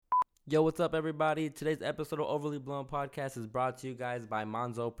Yo, what's up, everybody? Today's episode of Overly Blown Podcast is brought to you guys by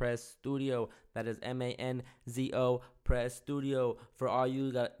Manzo Press Studio. That is Manzo Press Studio. For all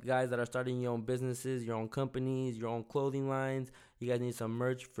you guys that are starting your own businesses, your own companies, your own clothing lines, you guys need some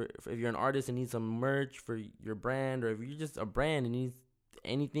merch. If you're an artist and need some merch for your brand, or if you're just a brand and need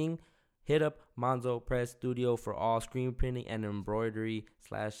anything, hit up Manzo Press Studio for all screen printing and embroidery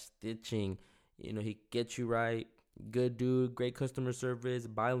 / stitching. You know, he gets you right. Good dude, great customer service,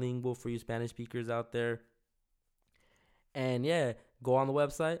 bilingual for you Spanish speakers out there. And yeah, go on the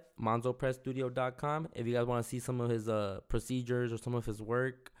website, manzopressstudio.com. If you guys want to see some of his procedures or some of his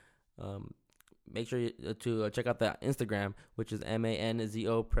work, make sure to check out the Instagram, which is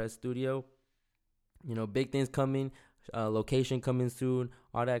Manzo Press Studio. You know, big things coming, location coming soon,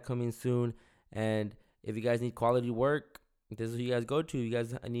 all that coming soon. And if you guys need quality work, this is who you guys go to. You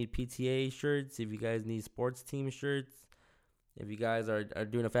guys need PTA shirts. If you guys need sports team shirts. If you guys are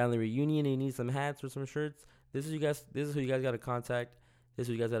doing a family reunion and you need some hats or some shirts, this is who you guys got to contact. This is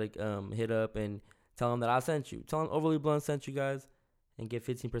who you guys got to hit up and tell them that I sent you. Tell them Overly Blunt sent you guys and get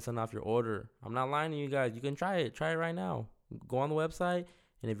 15% off your order. I'm not lying to you guys. You can try it. Try it right now. Go on the website,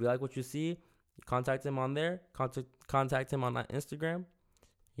 and if you like what you see, contact him on there. Contact him on Instagram.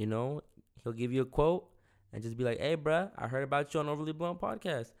 You know, he'll give you a quote. And just be like, hey, bruh, I heard about you on Overly Blunt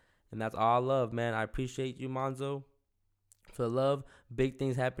Podcast. And that's all I love, man. I appreciate you, Manzo, for the love. Big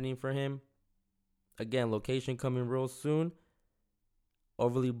things happening for him. Again, location coming real soon.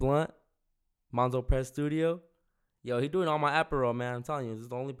 Overly Blunt, Manzo Press Studio. Yo, he doing all my apparel, man. I'm telling you, this is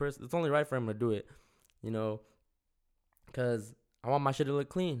the only person. It's only right for him to do it, you know, because I want my shit to look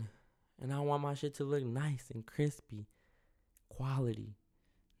clean. And I want my shit to look nice and crispy. Quality.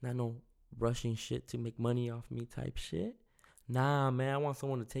 Not no rushing shit to make money off me type shit. Nah, man, I want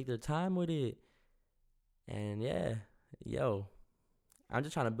someone to take their time with it. And yeah, yo, I'm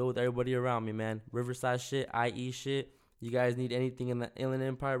just trying to build with everybody around me, man. Riverside shit, IE shit. You guys need anything in the Inland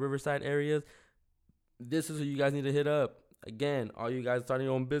Empire, Riverside areas, this is who you guys need to hit up. Again, all you guys starting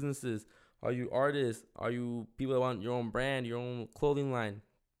your own businesses, are you artists, are you people that want your own brand, your own clothing line,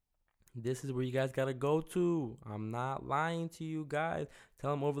 this is where you guys got to go to. I'm not lying to you guys.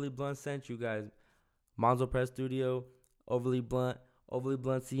 Tell them Overly Blunt sent you guys. Manzo Press Studio, Overly Blunt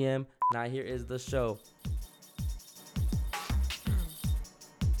CM. Now here is the show.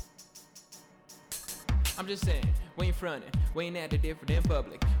 I'm just saying, we ain't frontin', we ain't acting different in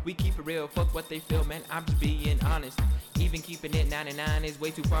public. We keep it real, fuck what they feel, man, I'm just being honest. Even keeping it 99 is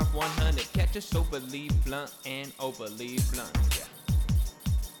way too far from 100. Catch us overly blunt and overly blunt, yeah.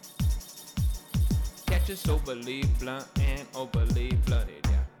 Catch us overly blunt and overly blunted,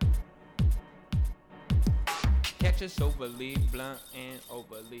 yeah. Catch us overly blunt and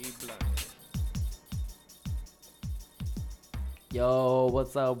overly blunted. Yo,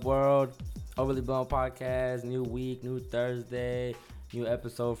 what's up, world? Overly Blown Podcast, new week, new Thursday, new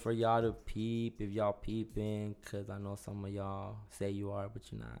episode for y'all to peep, if y'all peeping, because I know some of y'all say you are,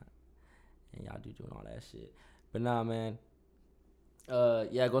 but you're not, and y'all do doing all that shit. But nah, man.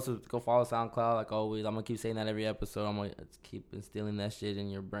 Yeah, go follow SoundCloud like always. I'm gonna keep saying that every episode. I'm gonna keep instilling that shit in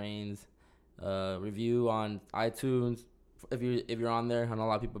your brains. Review on iTunes if you're on there. I know a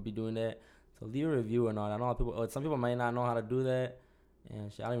lot of people be doing that, so leave a review or not. I know a lot of people. Some people might not know how to do that, and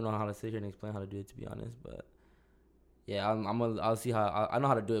shit, I don't even know how to sit here and explain how to do it, to be honest. But yeah, I'll see how I know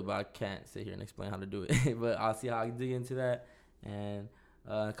how to do it, but I can't sit here and explain how to do it. But I'll see how I can dig into that. And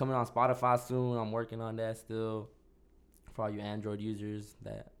coming on Spotify soon. I'm working on that still. For all you Android users,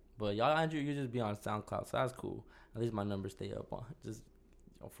 but y'all Android users be on SoundCloud, so that's cool. At least my numbers stay up on just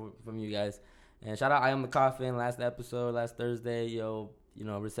from you guys. And shout out I Am the Coffin, last Thursday. Yo, you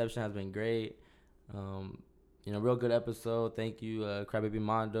know, reception has been great. You know, real good episode. Thank you, Crybaby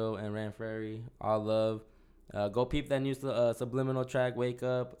Mondo and Ran Frary. All love. Go peep that new subliminal track, Wake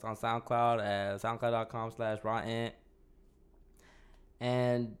Up. It's on SoundCloud at soundcloud.com/rawant.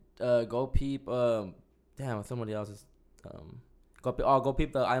 And go peep. Damn, somebody else is. Go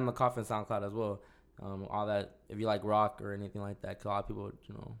peep the I Am the Coffin SoundCloud as well. All that, if you like rock or anything like that, 'cause a lot of people,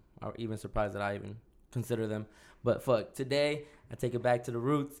 you know, are even surprised that I even consider them. But fuck, today I take it back to the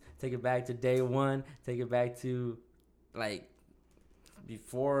roots, take it back to day one, take it back to like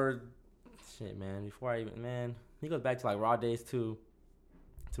before he goes back to like Raw days too,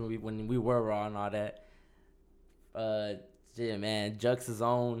 to when we were Raw and all that. Shit, man, Jux's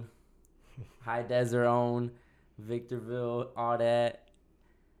own, High Desert own, Victorville, all that.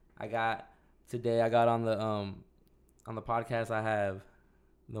 I got on the podcast. I have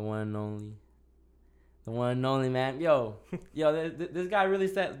the one and only man. Yo, this guy really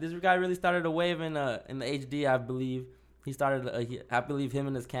started a wave in the HD, I believe. He started. I believe him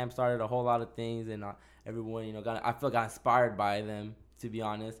and his camp started a whole lot of things, and everyone, I feel got inspired by them. To be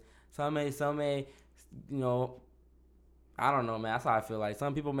honest, some may, I don't know, man. That's how I feel like.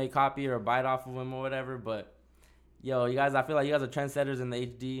 Some people may copy or bite off of him or whatever, but yo, you guys, I feel like you guys are trendsetters in the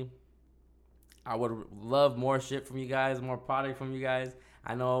HD. I would love more shit from you guys, more product from you guys.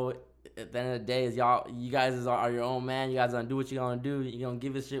 I know at the end of the day, you guys are your own man. You guys gonna do what you gonna do. You gonna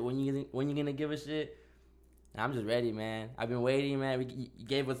give a shit when you gonna give a shit. And I'm just ready, man. I've been waiting, man. You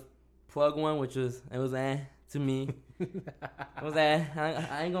gave us plug one, which was to me. It was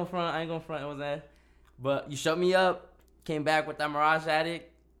I ain't gonna front. It was but you shut me up. Came back with that Mirage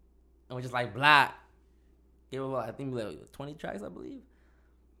Addict, and was just like blah. It was I think like 20 tracks, I believe.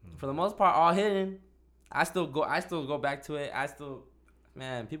 For the most part, all hidden. I still go back to it.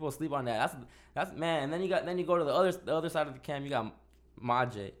 Man, people sleep on that. That's man. And then you go to the other side of the camp. You got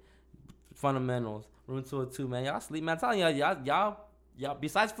Maje, Fundamentals, Room 202. Man, y'all sleep. Man, I'm telling y'all.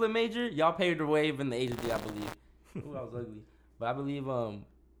 Besides Flip Major, y'all paved the wave in the HD, I believe. Ooh, that was ugly. But I believe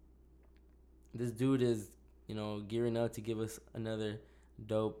this dude is gearing up to give us another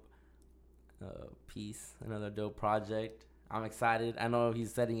dope piece, another dope project. I'm excited. I know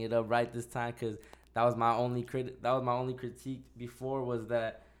he's setting it up right this time because that was my only critique before was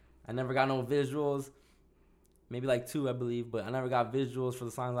that I never got no visuals. Maybe like 2, I believe, but I never got visuals for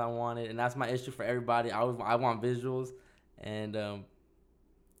the songs I wanted, and that's my issue for everybody. I want visuals, and I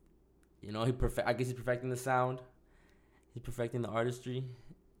guess he's perfecting the sound, he's perfecting the artistry,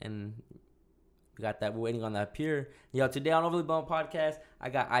 and we got that. We're waiting on that Pure. Yo, today on Overly Blown Podcast, I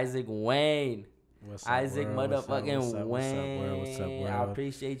got Isaac Wayne. What's up, Isaac world? motherfucking Wayne. What's up, world? I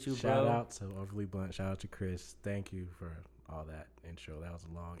appreciate you, bro. Shout out to Overly Blunt. Shout out to Chris. Thank you for all that intro. That was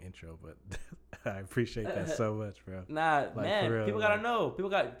a long intro, but I appreciate that so much, bro. Nah, like, man. real, People gotta know. People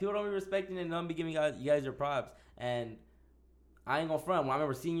don't be respecting it and don't be giving you guys your props. And I ain't gonna front. When I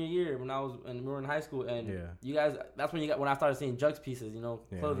remember senior year when we were in high school, and you guys, that's when I started seeing Jugs pieces,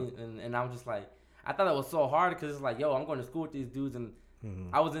 clothing, and I was just like, I thought that was so hard because it's like, yo, I'm going to school with these dudes, and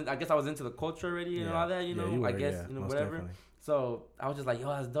I guess I was into the culture already and all that, whatever. Definitely. So I was just like, yo,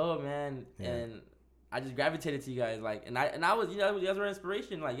 that's dope, man. Yeah. And I just gravitated to you guys, like, and I was, you guys were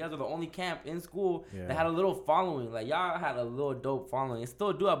inspiration. Like, you guys were the only camp in school that had a little following. Like, y'all had a little dope following, and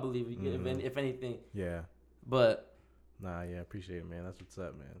still do, I believe, if anything. Yeah. But. Nah, yeah, appreciate it, man. That's what's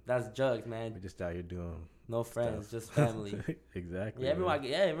up, man. That's Jugs, man. We're just out here doing no friends, stuff. just family. Exactly. Yeah,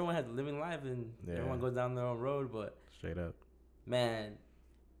 everyone has a living life, and everyone goes down their own road. But straight up, man,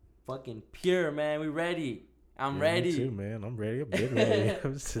 fucking Pure, man. We ready. I'm ready. Me too, man. I'm ready. I've been ready.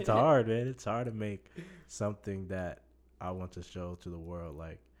 It's hard, man. It's hard to make something that I want to show to the world.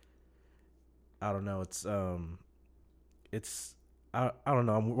 Like, I don't know. I don't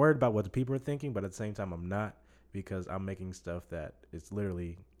know. I'm worried about what the people are thinking, but at the same time, I'm not. Because I'm making stuff that is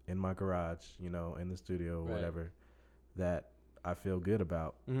literally in my garage, in the studio or whatever, that I feel good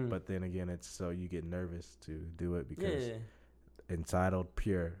about. Mm-hmm. But then again, it's so you get nervous to do it because entitled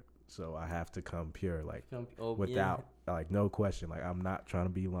Pure. So I have to come pure, like without, like no question. Like I'm not trying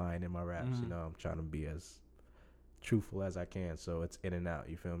to be lying in my raps, I'm trying to be as truthful as I can. So it's in and out,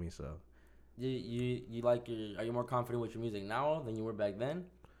 you feel me? So you like are you more confident with your music now than you were back then?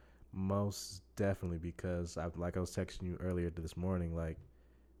 Most definitely, because I was texting you earlier this morning, like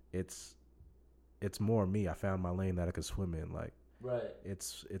it's more me. I found my lane that I could swim in. Like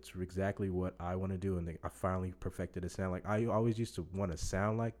it's exactly what I want to do, and I finally perfected a sound. Like I always used to want to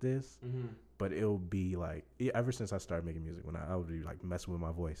sound like this, but it'll be like ever since I started making music, when I would be like messing with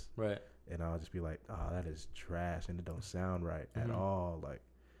my voice, and I'll just be like, oh, that is trash, and it don't sound right at all. Like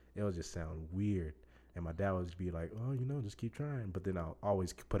it'll just sound weird. And my dad would just be like, oh, just keep trying. But then I'll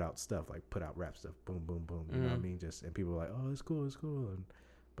always put out stuff, like put out rap stuff, boom, boom, boom. You know what I mean? And people were like, oh, it's cool.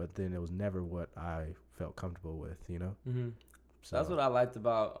 But then it was never what I felt comfortable with, So that's what I liked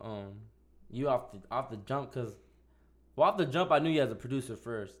about you off the jump, because off the jump I knew you as a producer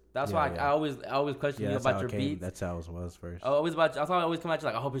first. That's why I always question you about your beats. That's how it was first. I always come at you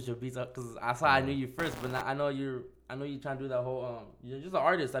like, I hope it's your beats, because that's how I knew you first. But now I know you're trying to do that whole you're just an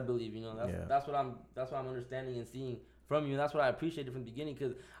artist, I believe. That's what I'm understanding and seeing from you. And that's what I appreciated from the beginning,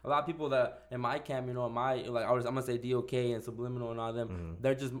 because a lot of people that in my camp, I'm gonna say DOK and Subliminal and all them,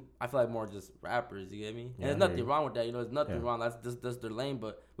 they're just, I feel like, more just rappers. You get me? And there's nothing wrong with that. There's nothing wrong. That's their lane.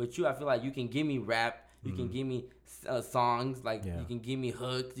 But with you, I feel like you can give me rap. You can give me songs, like you can give me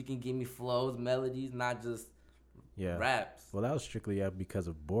hooks, you can give me flows, melodies, not just raps. Well, that was strictly because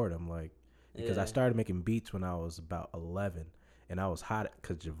of boredom, because I started making beats when I was about 11, and I was hot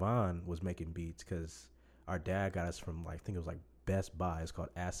because Javon was making beats, because our dad got us from I think it was Best Buy. It's called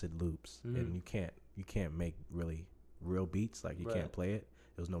Acid Loops, and you can't make really real beats. Like you can't play it.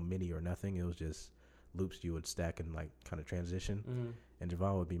 There was no MIDI or nothing. It was just loops you would stack and like kind of transition. Mm-hmm. And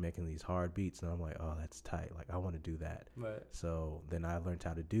Javon would be making these hard beats, and I'm like, oh, that's tight. Like I want to do that. Right. So then I learned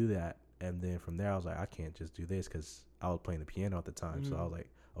how to do that, and then from there I was like, I can't just do this because I was playing the piano at the time. Mm-hmm. So I was like,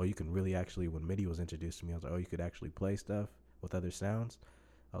 oh, you can really actually. When MIDI was introduced to me, I was like, oh, you could actually play stuff with other sounds.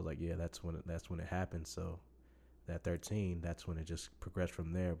 I was like, yeah, that's when it happened. So at 13, that's when it just progressed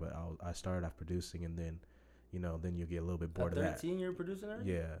from there. But I started off producing, and then, then you get a little bit bored of that. At 13, you were producing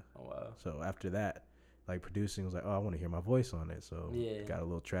already? Yeah. Oh, wow. So after that, like producing was like, oh, I want to hear my voice on it. So got a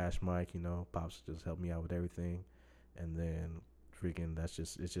little trash mic, Pops just helped me out with everything. And then freaking,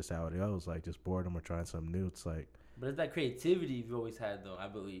 it's just how it goes. Like just boredom or trying something new. It's like. But it's that creativity you've always had, though, I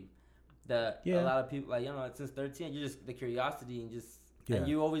believe. That a lot of people, like, since 13, you're just the curiosity and just. Yeah. And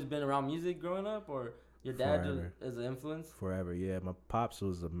you always been around music growing up, or your dad is an influence? Forever, yeah. My pops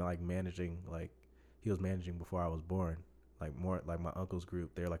was managing, like he was managing before I was born. Like more like my uncle's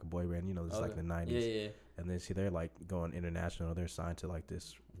group, they're like a boy band, this is like the 90s. Yeah. And then they're like going international. They're signed to like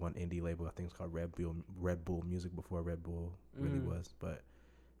this one indie label. I think it's called Red Bull Music before Red Bull really was. But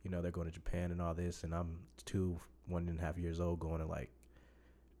they're going to Japan and all this, and I'm 1.5 years old going to like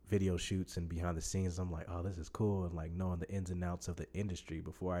video shoots and behind the scenes. I'm like, oh, this is cool, and like knowing the ins and outs of the industry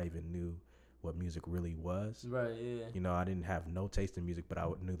before I even knew what music really was. Right, yeah. I didn't have no taste in music, but I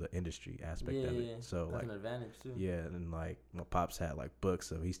knew the industry aspect of it. So that's like an advantage too. Yeah, and like my pops had like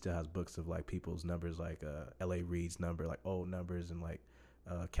books of, he still has books of like people's numbers, like L.A. Reid's number, like old numbers, and like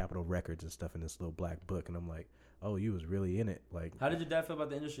Capitol Records and stuff in this little black book. And I'm like, oh, you was really in it. Like, how did your dad feel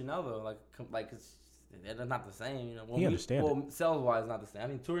about the industry now though? Like it's not the same, He understands it. Well, sales wise, not the same. I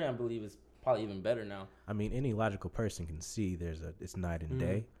mean, touring, I believe, is probably even better now. I mean, any logical person can see it's night and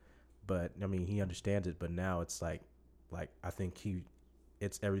day, but I mean, he understands it. But now it's like I think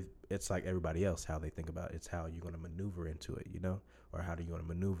it's like everybody else, how they think about it. It's how you're going to maneuver into it, or how are you going to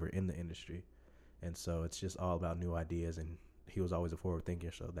maneuver in the industry. And so it's just all about new ideas. And he was always a forward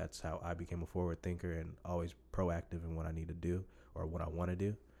thinker, so that's how I became a forward thinker and always proactive in what I need to do or what I want to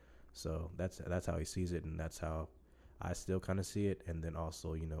do. So that's how he sees it, and that's how I still kind of see it. And then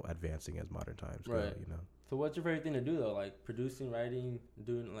also, advancing as modern times go, So what's your favorite thing to do though? Like producing, writing,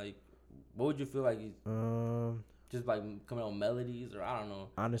 doing like, what would you feel like? Just like coming up with melodies, or I don't know.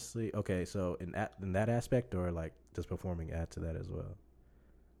 Honestly, okay. So in that aspect, or like just performing, add to that as well.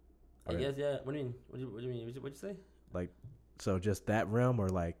 I guess, yeah. What do you mean? What do you mean? What'd you say? Like, so just that realm, or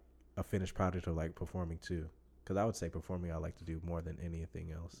like a finished project, or like performing too. Because I would say performing I like to do more than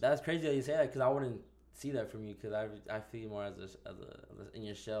anything else. That's crazy that you say that, because I wouldn't see that from you, because I feel more as a in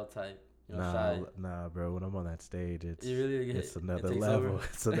your shell type. Shy. Nah, bro. When I'm on that stage, it's another it level. Over.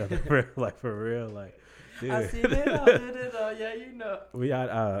 It's another like for real. Like, dude. I seen it all. Yeah, We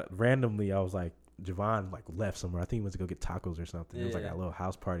got randomly. I was like, Javon like left somewhere. I think he went to go get tacos or something. Yeah. It was like a little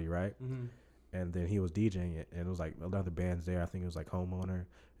house party, right? Mm-hmm. And then he was DJing it, and it was like other bands there. I think it was like Homeowner.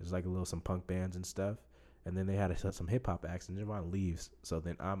 It was like some punk bands and stuff. And then they had some hip hop acts, and Javon leaves. So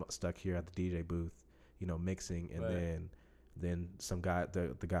then I'm stuck here at the DJ booth, mixing. And then some guy,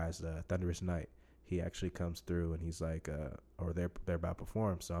 the guy's Thunderous Night, he actually comes through, and he's like, or they're about to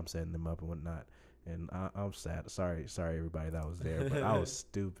perform. So I'm setting them up and whatnot. And I'm sad. Sorry, everybody that was there, but I was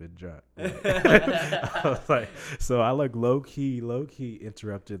stupid drunk. I was like, so I like low key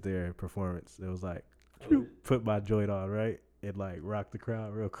interrupted their performance. It was like, put my joint on, right? It like rocked the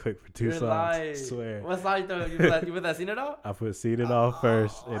crowd real quick for 2 songs. I swear. What song though? You put that Seen It All? I put Seen It All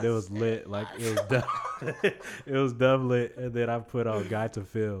first, and it was lit. Like it was dumb. It was dumb lit. And then I put on Guide to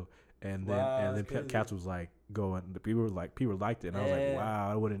Feel, and then Cats was like going. People liked it, and I was like, wow,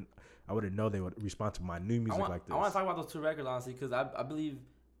 I wouldn't know they would respond to my new music like this. I want to talk about those 2 records honestly, because I believe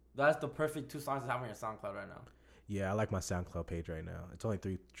that's the perfect 2 songs to have on your SoundCloud right now. Yeah, I like my SoundCloud page right now. It's only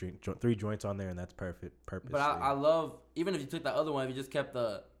 3 joints on there, and that's perfect. But I love, even if you took that other one, if you just kept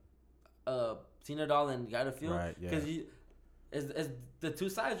the Seen It All and Gotta Feel, right? Yeah. Because it's the 2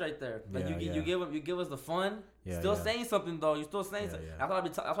 sides right there. Like you give us the fun. Yeah, still saying something though. You're still saying something. Yeah. That's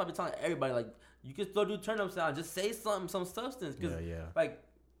what I be telling everybody. Like you can still do turn up sound. Just say something, some substance. Cause like.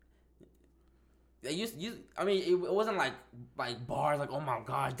 I mean, it wasn't like bars, like, oh my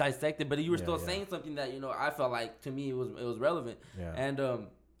gosh, dissected, but you were still saying something that, I felt like, to me, it was relevant. Yeah. And,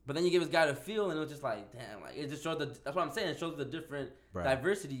 but then you give this guy a feel, and it was just like, damn, like, it just showed that's what I'm saying, it shows the different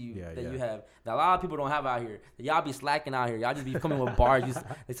diversity you have, that a lot of people don't have out here, that y'all be slacking out here, y'all just be coming with bars,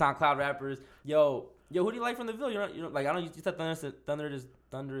 they SoundCloud rappers, yo, who do you like from the Ville? You know, like, I don't, you said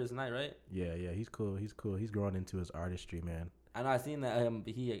Thunderous Night, right? Yeah, he's cool, he's growing into his artistry, man. I know I seen that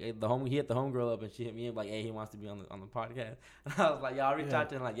he hit the homegirl up and she hit me up like, hey, he wants to be on the podcast. And I was like, y'all reach out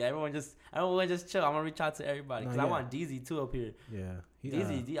to him like, yeah, everyone just chill. I'm gonna reach out to everybody because I want DZ too up here. Yeah,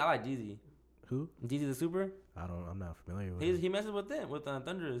 DZ, I like DZ. Who? DZ the Super. I'm not familiar with. He messes with them with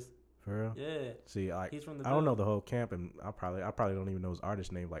Thunderous. For real? Yeah. See, he's from the. I don't know the whole camp, and I probably don't even know his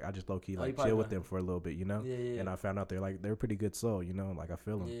artist name. Like I just low key chill with them for a little bit, you know. Yeah. And I found out they're pretty good soul, you know. Like I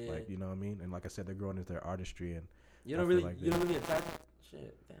feel them, like you know what I mean. And like I said, they're growing into their artistry, and you don't really attach.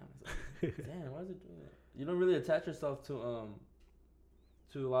 Shit, damn. Damn, why is it doing that? You don't really attach yourself to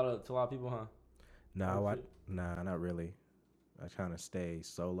a lot of people, huh? Nah, not really. I kind of stay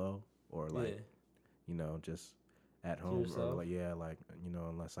solo or you know, just at home or like you know,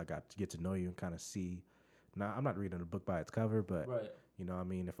 unless I got to get to know you and kind of see. Now I'm not reading a book by its cover, but you know, I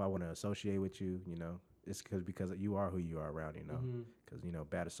mean, if I want to associate with you, you know, it's because you are who you are around, you know, because you know,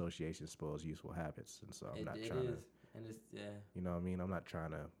 bad association spoils useful habits, and so I'm not trying to. And it's you know what I mean? I'm not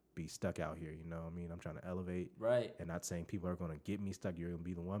trying to be stuck out here, you know what I mean? I'm trying to elevate. Right. And not saying people are going to get me stuck. You're going to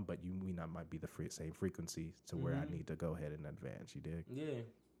be the one, but we not might be the same frequency to where I need to go ahead and advance. You dig? Yeah.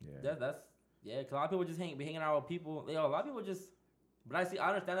 Yeah. That's because a lot of people just be hanging out with people. A lot of people just. But I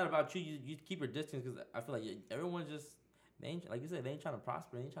understand that about you. You keep your distance because I feel like everyone just like you said, they ain't trying to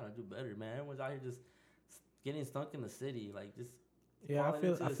prosper. They ain't trying to do better, man. Everyone's out here just getting stuck in the city, like just. Yeah,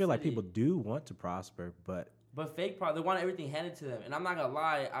 I feel like people do want to prosper, but fake they want everything handed to them, and I'm not gonna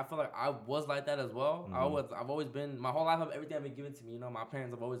lie. I feel like I was like that as well. I've always been my whole life. Everything have been given to me. You know, my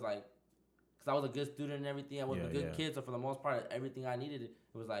parents have always because I was a good student and everything. I was a good kid, so for the most part, everything I needed it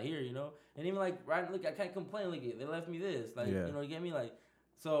was like here, you know. And even look, I can't complain. Look, they left me this, you know, you get me,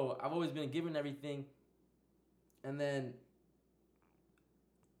 So I've always been given everything, and then,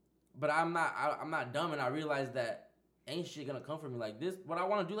 but I'm not dumb, and I realized that. Ain't shit gonna come from me like this. What I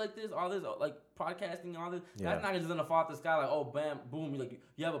want to do like this, all this, like podcasting, all this. That's not just gonna fall out the sky like, oh, bam, boom.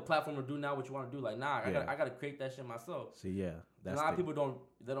 You have a platform to do now what you want to do. Like, nah, I gotta create that shit myself. See, that's a lot of people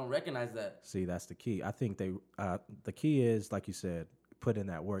don't recognize that. See, that's the key. I think the key is like you said, put in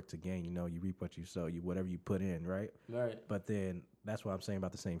that work to gain. You know, you reap what you sow. Whatever you put in, right? Right. But then that's what I'm saying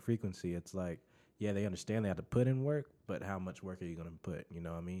about the same frequency. It's like, yeah, they understand they have to put in work, but how much work are you gonna put? You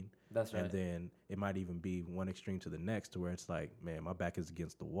know what I mean? That's right. And then it might even be one extreme to the next, to where it's like, man, my back is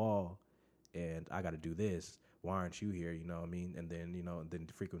against the wall, and I got to do this. Why aren't you here? You know what I mean? And then then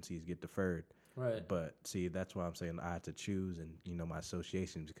the frequencies get deferred. Right. But see, that's why I'm saying I had to choose, and my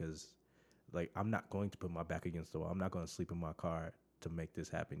associations, because like I'm not going to put my back against the wall. I'm not going to sleep in my car to make this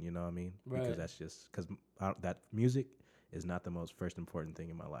happen. You know what I mean? Right. Because that's just because that music is not the most first important thing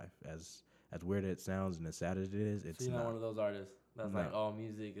in my life. As weird as it sounds and as sad as it is, it's so you're not one of those artists that's like all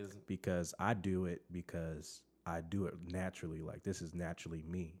music is. Because I do it naturally. Like this is naturally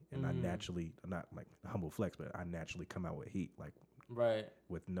me, and I naturally, not like humble flex, but I naturally come out with heat, like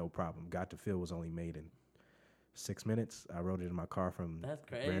with no problem. Got to Feel was only made in 6 minutes. I rode it in my car from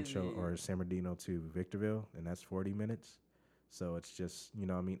Rancho or San Bernardino to Victorville, and that's 40 minutes. So it's just, you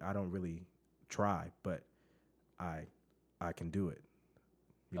know what I mean? I don't really try, but I can do it.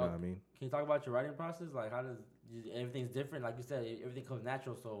 You know what I mean? Can you talk about your writing process? Like, how does everything's different? Like you said, everything comes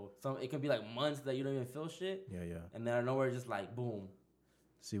natural. So it can be like months that you don't even feel shit. Yeah. And then out of nowhere, just like boom.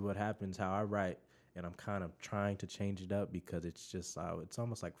 See what happens? How I write, and I'm kind of trying to change it up because it's just it's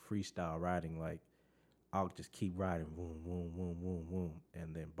almost like freestyle writing. Like I'll just keep writing, boom, boom, boom, boom, boom,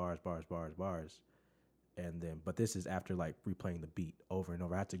 and then bars, and then. But this is after like replaying the beat over and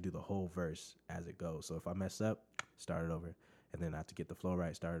over. I have to do the whole verse as it goes. So if I mess up, start it over. And then I have to get the flow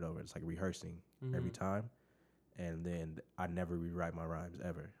right, start it over. It's like rehearsing every time. And then I never rewrite my rhymes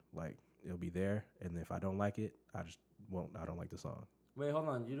ever. Like, it'll be there, and if I don't like it, I just won't. I don't like the song. Wait, hold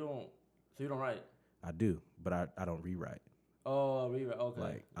on. So you don't write? I do, but I don't rewrite. Oh, rewrite. Okay.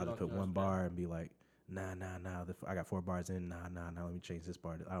 Like, I'll just put one bar and be like, nah. I got 4 bars in. Nah. Let me change this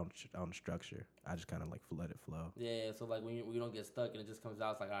part. I don't structure. I just kind of like let it flow. Yeah. So like when you don't get stuck and it just comes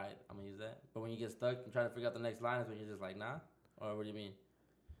out, it's like, all right, I'm gonna use that. But when you get stuck and try to figure out the next line, is when you're just like, nah. Or what do you mean?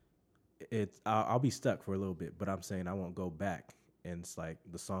 I'll be stuck for a little bit, but I'm saying I won't go back. And it's like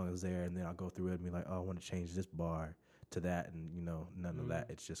the song is there, and then I'll go through it and be like, oh, I want to change this bar to that, and none of that.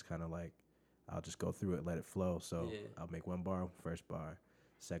 It's just kind of like I'll just go through it, let it flow. So I'll make 1 bar, first bar,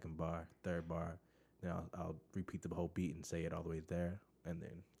 second bar, third bar. Then I'll repeat the whole beat and say it all the way there, and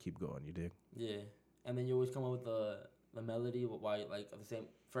then keep going. You dig? Yeah. And then you always come up with the melody while like the same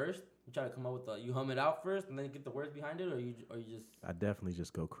first. You try to come up with you hum it out first and then get the words behind it, or you just. I definitely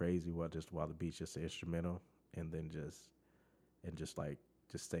just go crazy while the beat's just instrumental, and then just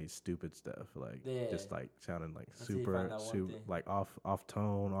say stupid stuff, like just like sounding like super like off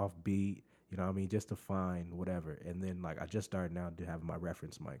tone, off beat. You know what I mean? Just to find whatever. And then, like, I just started now to have my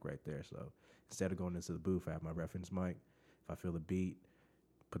reference mic right there. So instead of going into the booth, I have my reference mic. If I feel the beat,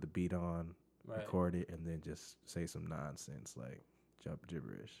 put the beat on, record it, and then just say some nonsense, like jump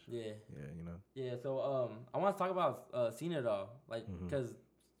gibberish. Yeah. Yeah, you know? Yeah, so I want to talk about Seen It All. Like, because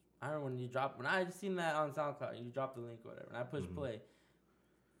I remember when I had seen that on SoundCloud, you dropped the link or whatever, and I pushed play.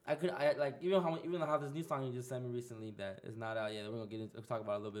 Even how this new song you just sent me recently that is not out yet. We'll talk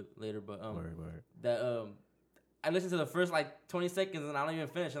about it a little bit later. But that I listened to the first 20 seconds and I don't even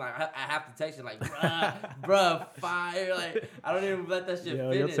finish. And I have to text you bruh, fire. Like I don't even let that shit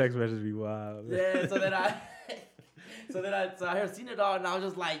finish. Your text messages be wild. Yeah. So I heard Seen It All and I was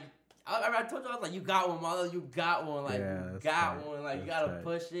just like, I told you I was like, you got one, mother. You got one. Like you got one. Like you gotta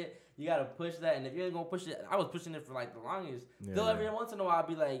push it. You gotta push that, and if you ain't gonna push it, I was pushing it for the longest. Still, every once in a while, I'll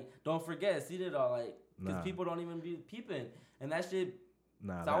be like, "Don't forget, See It All," because people don't even be peeping, and that shit.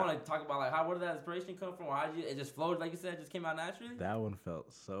 I want to talk about where did that inspiration come from, or how it just flowed, like you said, it just came out naturally. That one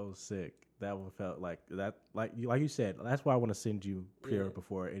felt so sick. That one felt like that, like you said. That's why I want to send you prayer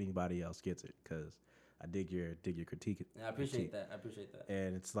before anybody else gets it, because I dig your critique. Yeah, I appreciate that.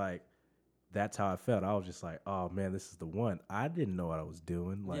 And it's like. That's how I felt. I was just like, oh, man, this is the one. I didn't know what I was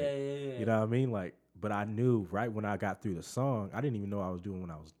doing. Like, you know what I mean? Like, but I knew right when I got through the song, I didn't even know what I was doing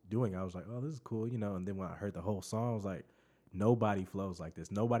when I was doing it. I was like, oh, this is cool, you know? And then when I heard the whole song, I was like, nobody flows like this.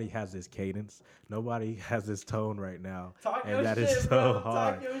 Nobody has this cadence. Nobody has this tone right now. Is so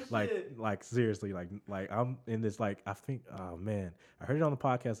hard. Like seriously, like I'm in this, I think, oh, man. I heard it on the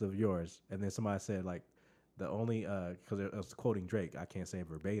podcast of yours, and then somebody said, the only, because it was quoting Drake. I can't say it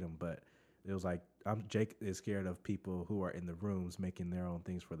verbatim, but it was like Jake is scared of people who are in the rooms making their own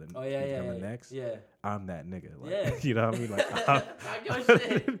things for the next. Yeah, I'm that nigga. You know what I mean? Like,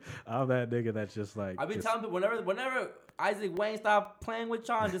 I'm that nigga that's just like. I be telling people whenever Isaac Wayne stopped playing with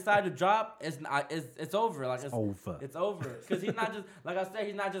y'all and decided to drop, it's over. Like it's over. It's over because he's not just like I said.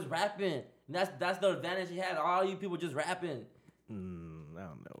 He's not just rapping. That's the advantage he had. All you people just rapping. I don't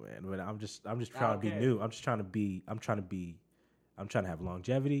know, man. But I'm just trying to be new. I'm trying to have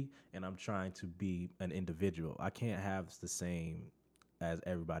longevity, and I'm trying to be an individual. I can't have the same as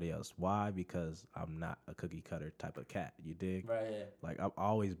everybody else. Why? Because I'm not a cookie cutter type of cat. You dig? Right. Yeah. Like I've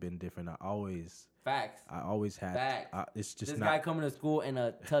always been different. Facts. I always had. Facts. It's just this guy coming to school in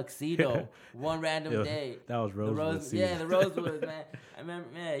a tuxedo one random day. That was Rosewood season. Yeah, the Rosewood, man. I remember,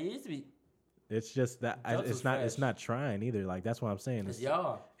 man, it used to be. It's just that it's not trying either. Like that's what I'm saying.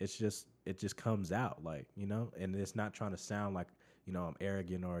 It just comes out, like, you know, and it's not trying to sound like, you know, I'm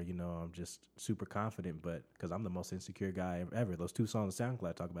arrogant or, you know, I'm just super confident, but because I'm the most insecure guy ever. Those 2 songs on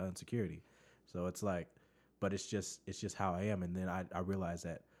SoundCloud talk about insecurity. So it's like, but it's just how I am. And then I realize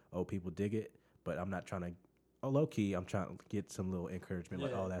that, people dig it, but I'm not trying to, low key, I'm trying to get some little encouragement.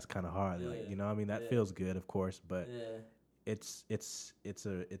 Like, that's kind of hard. Like, you know what I mean? That feels good, of course, but it's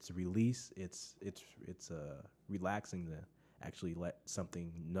a release. It's relaxing to actually let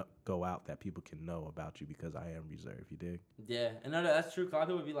something go out that people can know about you, because I am reserved. You dig? Yeah, and that's true. Cause a lot of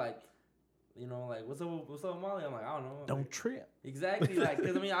people would be like, you know, like, what's up with Molly? I'm like, I don't know. Don't trip. Exactly, like,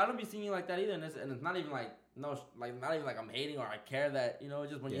 because I mean, I don't be seeing you like that either, and it's not even like not even like I'm hating or I care that, you know,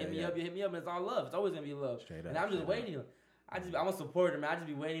 just when you hit me up, and it's all love. It's always gonna be love. Straight up. And I'm just waiting. I'm a supporter, man. I just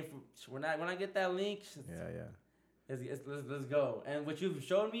be waiting for when I get that link. Let's go. And what you've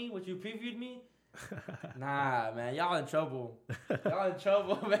shown me, what you previewed me. Nah, man, y'all in trouble. Man.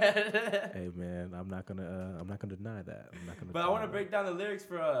 Hey, man, I'm not gonna deny that. But I want to break down the lyrics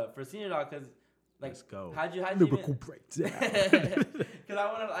for Seen It All, because, like, let's go. How'd you lyrical breakdown? Because I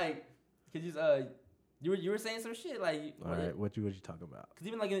want to, like, cause you were saying some shit, like. All right, what you talking about? Cause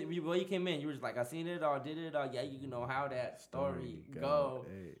even like when you came in, you were just like, I seen it all, did it all. Yeah, you know how that story go.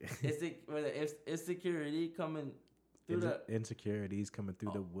 Hey. Insecurity coming. Insecurities coming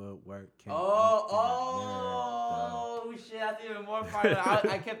through the woodwork. Shit! That's even more part.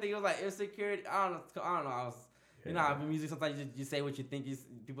 I kept thinking it was like insecurity. I don't know. You know how in music sometimes you say what you think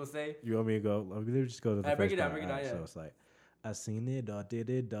people say. You want me to go? Let me just go to the first break it down. Yeah. So it's like, I seen it all, did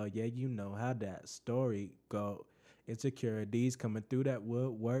it all. Yeah, you know how that story go. Insecurities coming through that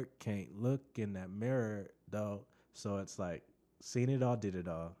woodwork. Can't look in that mirror though. So it's like, seen it all, did it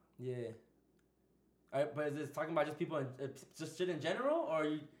all. Yeah. All right, but is this talking about just people, just shit in general, or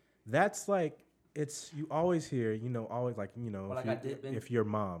you? That's like, it's, you always hear, you know, always like, you know, if your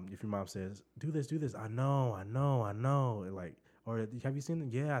mom says, do this, I know, like, or have you seen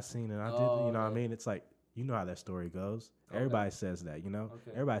it? Yeah, I seen it. I did, you know what I mean? It's like, you know how that story goes. Okay. Everybody says that, you know?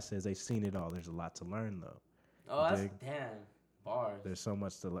 Okay. Everybody says they've seen it all. There's a lot to learn, though. Oh, that's, damn, bars. There's so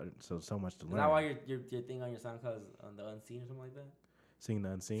much to learn, so much to learn. Is that why your thing on your SoundCloud is on the unseen or something like that? Seeing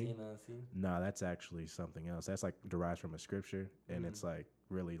the unseen. Seeing the unseen. Nah, that's actually something else. That's like derives from a scripture, and it's like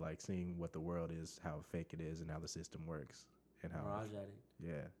really like seeing what the world is, how fake it is, and how the system works, and how. Mirage addict.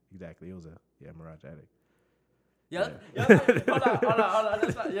 Yeah, exactly. It was mirage addict. Yo, hold on.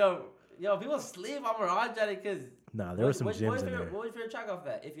 That's not, yo, people sleep on mirage addict because. Nah, there were some gems in there. What was your favorite track off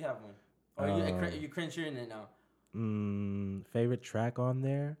that, if you have one? Or are you cringe hearing it now? Favorite track on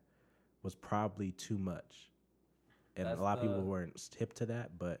there was probably Too Much. And a lot of people weren't hip to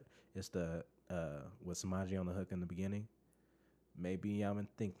that, but it's the with Samaji on the hook in the beginning. Maybe I've been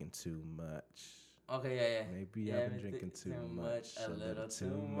thinking too much. Okay, yeah. Maybe I've been drinking too much. A little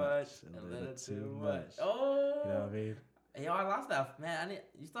too much. Oh. You know what I mean? Yo, I lost that, man.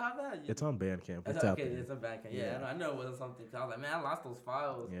 You still have that? It's on Bandcamp. It's out there. It's on Bandcamp. Yeah, I know it wasn't something. I was like, man, I lost those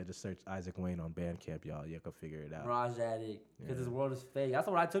files. Yeah, just search Isaac Wayne on Bandcamp, y'all. You can figure it out. Mirage addict, because this world is fake. That's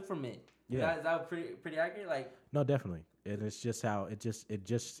what I took from it. Yeah, is that pretty accurate? Like, no, definitely. And it's just how it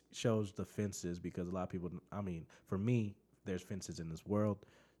just shows the fences, because a lot of people. I mean, for me, there's fences in this world,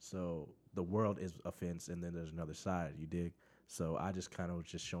 so the world is a fence, and then there's another side. You dig? So I just kind of was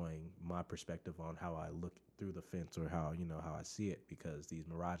just showing my perspective on how I look through the fence, or how I see it, because these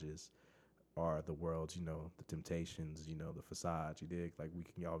mirages are the world's, the temptations, the facades. You dig? Like we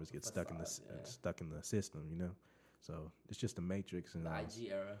can always get stuck in the system, So it's just a matrix and the IG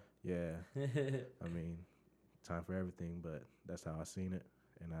era. Yeah, I mean, time for everything, but that's how I seen it,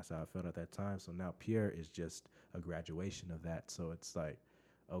 and that's how I felt at that time. So now Pure is just a graduation of that. So it's like,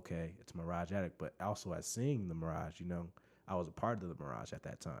 okay, it's Mirage Addict, but also as seeing the Mirage, I was a part of the Mirage at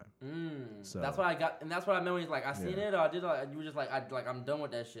that time. So that's what I got, and that's what I meant when I seen it, or I did. You were just like, I'm done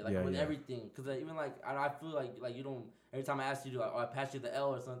with that shit, with everything, because even I feel like you don't. Every time I asked you to, I passed you the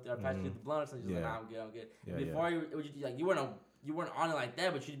L or something, or I passed you the blunt or something, you're like, nah, I'm good. Yeah, before you weren't on it like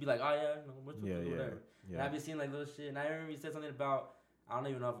that, but you'd be like, oh yeah, whatever. Yeah. And I've been seeing like little shit, and I remember you said something about, I don't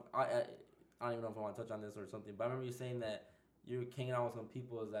even know if I want to touch on this or something, but I remember you saying that you were hanging out with some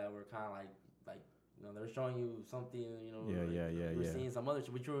people that were kind of like. They were showing you something, you were seeing some other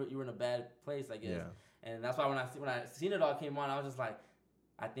shit, but you were in a bad place, I guess. Yeah. And that's why when I seen it all came on, I was just like,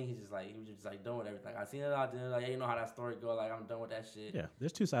 I think he was just like done with everything. I seen it all, then like, you know how that story go, like I'm done with that shit. Yeah,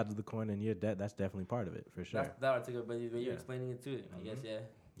 there's two sides of the coin, and that's definitely part of it for sure. That I took it, but you're explaining it too, I guess.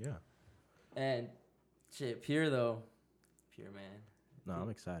 Yeah. And shit, Pure man. No, I'm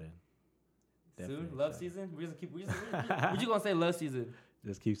excited. Definitely soon, love season. We just gonna say love season.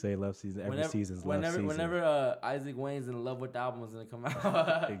 Just keep saying love season. Every season's love season. Whenever Isaac Wayne's in love with the album is gonna come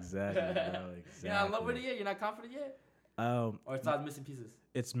out. Exactly, bro. Exactly. You're not in love with it yet? You're not confident yet? Or it's not missing pieces?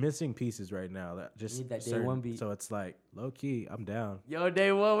 It's missing pieces right now. Just need that day one beat. So it's like, low key, I'm down. Yo,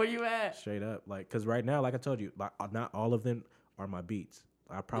 day one, where you at? Straight up. Like, because right now, like I told you, like, not all of them are my beats.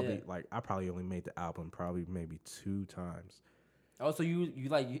 I probably only made the album probably maybe 2 times. Oh, so you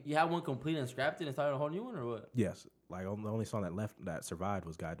had one complete and scrapped it and started a whole new one, or what? Yes. Like, the only song that survived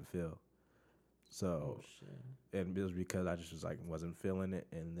was Guide to Feel. So, and it was because I just was like, wasn't feeling it,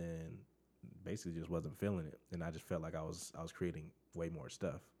 and then basically just wasn't feeling it. And I just felt like I was creating way more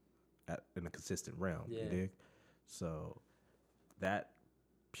stuff in a consistent realm. Yeah. You dig? So that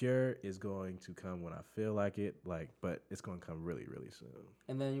Pure is going to come when I feel like it, but it's going to come really, really soon.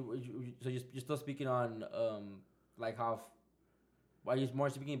 And then you're still speaking on how. Are you more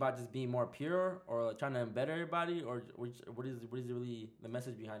speaking about just being more pure, or trying to embed everybody, or what is really the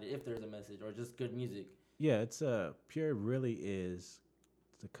message behind it, if there's a message, or just good music? Yeah, it's Pure really is,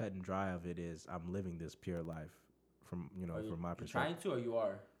 the cut and dry of it is, I'm living this pure life from from my perspective. Trying to, or you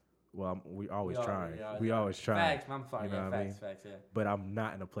are? Well, we always trying. We always trying. Facts. I'm sorry. Facts. Yeah. But I'm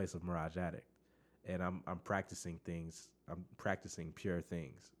not in a place of Mirage Addict, and I'm practicing things. I'm practicing pure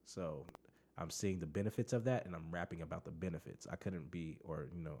things. So I'm seeing the benefits of that, and I'm rapping about the benefits. I couldn't be,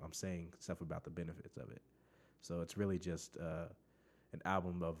 I'm saying stuff about the benefits of it. So it's really just an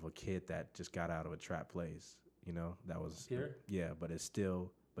album of a kid that just got out of a trap place. That was Pure. Yeah, but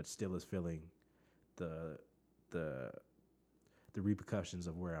still is feeling the repercussions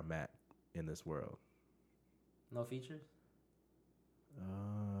of where I'm at in this world. No features?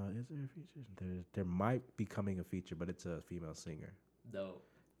 Is there a feature? There might be coming a feature, but it's a female singer. Dope.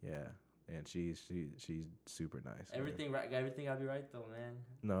 Yeah. And she's super nice. Everything gotta be right though, man.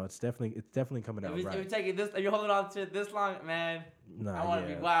 No, it's definitely coming out right. If you're holding on to it this long, man. Nah, I want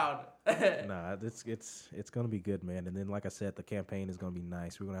to be wild. Nah, it's gonna be good, man. And then, like I said, the campaign is gonna be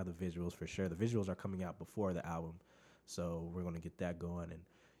nice. We're gonna have the visuals for sure. The visuals are coming out before the album, so we're gonna get that going, and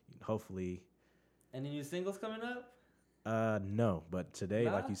hopefully. Any new singles coming up? No, but today,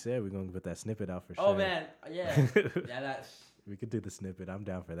 like you said, we're gonna put that snippet out for sure. Oh man, yeah, yeah, We could do the snippet. I'm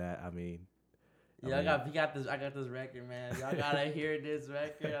down for that. I mean, Yeah, I got this record, man. Y'all gotta hear this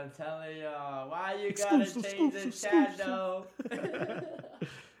record. I'm telling y'all. Why you gotta change the channel?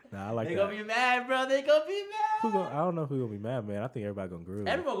 Nah, I like they that. Gonna be mad, bro. They gonna be mad. I don't know who gonna be mad, man. I think everybody gonna groove.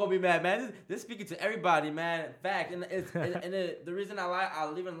 Everyone gonna be mad, man. This speaking to everybody, man. Fact, and the reason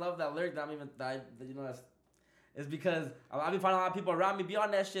I even love that lyric. Is because I be finding a lot of people around me be on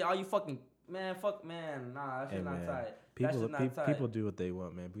that shit. All you fucking fuck, man. Nah, that shit's not tight. People do what they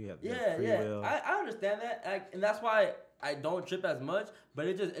want, man. We have free will. I understand that, and that's why I don't trip as much. But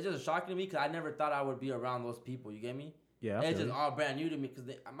it's just shocking to me because I never thought I would be around those people. You get me? Yeah, it's just all brand new to me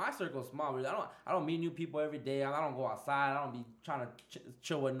because my circle's small. Really. I don't meet new people every day. I don't go outside. I don't be trying to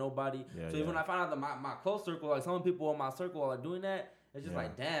chill with nobody. So even when I find out that my close circle, like some people in my circle are doing that, it's just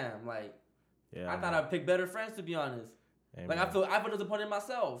like damn, like I thought I'd pick better friends to be honest. Hey, like I feel disappointed in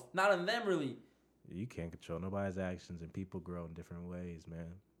myself, not in them really. You can't control nobody's actions, and people grow in different ways, man.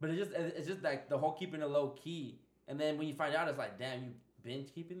 But it's just like the whole keeping it low key, and then when you find out, it's like, damn, you been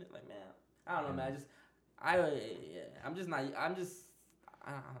keeping it. Like, man, I don't know, man. I don't know.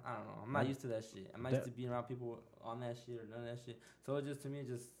 I'm not used to that shit. I'm not used to being around people on that shit or none of that shit. So it just to me,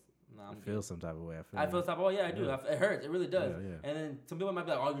 I feel some type of way. I feel some type of way. Yeah, I do. It hurts. It really does. Yeah. And then some people might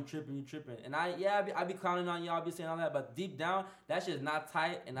be like, "Oh, you tripping." And I be clowning on y'all. I be saying all that, but deep down, that shit is not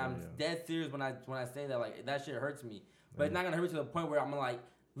tight. And I'm dead serious when I say that. Like that shit hurts me. But it's not gonna hurt me to the point where I'm gonna like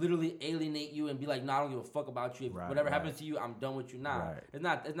literally alienate you and be like, "No, I don't give a fuck about you. If whatever happens to you, I'm done with you." Nah, it's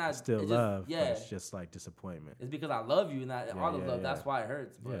not. It's still love. But it's just like disappointment. It's because I love you, and all the love. Yeah. That's why it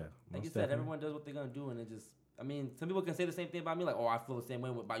hurts. But like you said, definitely. Everyone does what they're gonna do, and it just. I mean, some people can say the same thing about me, like, "Oh, I feel the same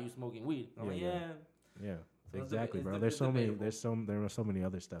way by you smoking weed." I'm like, yeah, so exactly, bro. There's so many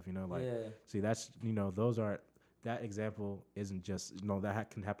other stuff, you know. Like, see, that's those aren't. That example isn't just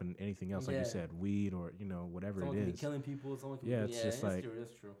that can happen in anything else, like you said, weed or whatever someone it is. Can be killing people. Someone can it's just like true.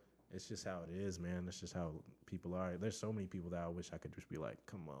 That's true. It's just how it is, man. It's just how people are. There's so many people that I wish I could just be like,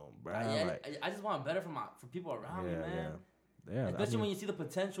 "Come on, bro." I just want better for people around me, man. Yeah, especially when you see the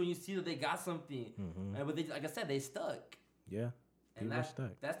potential, you see that they got something, but they, like I said, they stuck. Yeah, and that's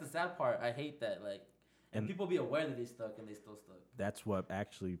the sad part. I hate that. Like, and people be aware that they stuck and they still stuck. That's what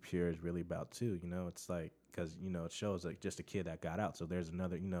actually Pure is really about too. It's like because it shows like just a kid that got out. So there's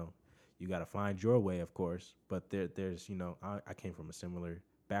another. You got to find your way, of course. But there's I came from a similar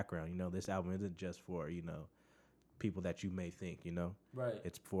background. This album isn't just for people that you may think, right?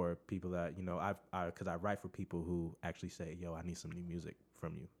 It's for people that because I write for people who actually say, "Yo, I need some new music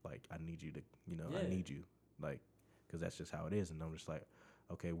from you. Like, I need you to, I need you, like, because that's just how it is." And I'm just like,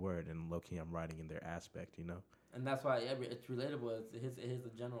 okay, word. And low key, I'm writing in their aspect, And that's why it's relatable. It hits the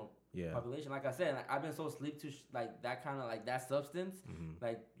general population. Like I said, I've been so asleep to like that kind of like that substance,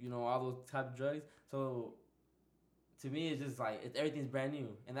 like all those type of drugs. So to me, it's just like everything's brand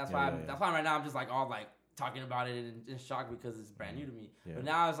new, and that's why right now I'm just like all like. Talking about it in shock because it's brand new to me. Yeah. But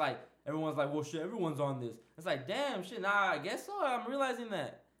now it's like everyone's like, well, shit, everyone's on this. It's like, damn, shit. Nah, I guess so. I'm realizing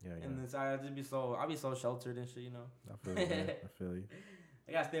that. Yeah. And then I'll be so sheltered and shit, I feel you. Man. I feel you.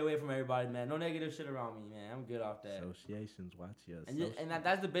 I gotta stay away from everybody, man. No negative shit around me, man. I'm good off that. Associations, watch your. And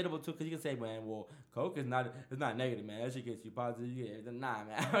that's debatable too, because you can say, man, well, coke is not negative, man. That shit gets you positive. You get nah,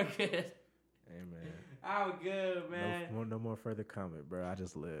 man. I'm good. Hey, man. I'm good, man. No more further comment, bro. I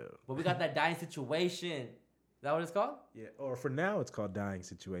just live. But we got that dying situation. Is that what it's called? Yeah. Or for now, it's called Dying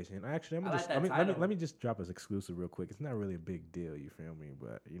Situation. Actually, let me just drop us exclusive real quick. It's not really a big deal. You feel me?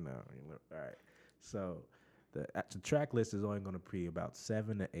 But all right. So the track list is only going to be about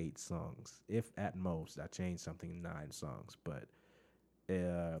 7 to 8 songs, if at most. I changed something 9 songs, but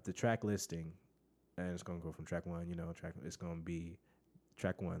the track listing, and it's going to go from track 1. It's going to be.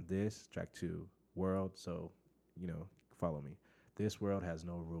 Track 1, this. Track 2, world. So, follow me. This world has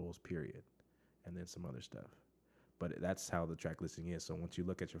no rules, period. And then some other stuff. But that's how the track listing is. So once you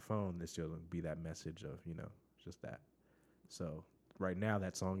look at your phone, there's still going to be that message of, just that. So right now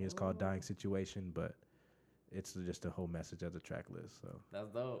that song is called Dying Situation, but it's just a whole message of the track list. So that's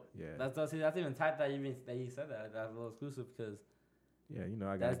dope. Yeah. That's dope. See, that's even tight that you said that. That's a little exclusive because. Yeah,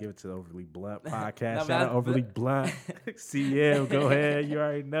 I got to give it to the Overly Blunt podcast. Shout out Overly Blunt. CM, go ahead. You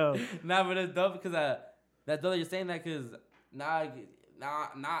already know. Nah, but it's dope because that's dope that you're saying that because now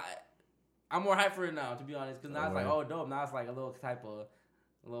I'm more hyped for it now, to be honest. Because now it's like, oh, dope. Now it's like a little type of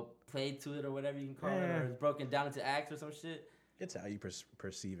a little play to it or whatever you can call it. Or it's broken down into acts or some shit. It's how you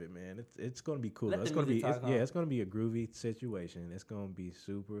perceive it, man. It's going to be cool. It's going to be it's going to be a groovy situation. It's going to be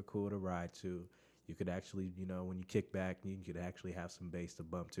super cool to ride to. You could actually, when you kick back, you could actually have some bass to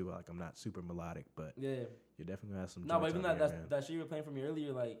bump to. Like, I'm not super melodic, but you're definitely going to have some. No, but even that shit you were playing for me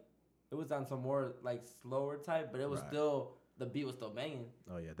earlier, like, it was on some more, like, slower type, but it was still the beat was still banging.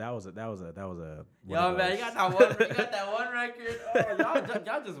 Oh yeah, that was a. Yo, man, you got that one record. Oh,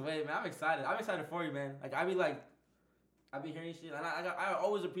 y'all just wait, man. I'm excited for you, man. Like I be hearing shit, and I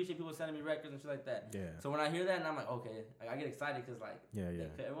always appreciate people sending me records and shit like that. Yeah. So when I hear that, and I'm like, okay, like I get excited because like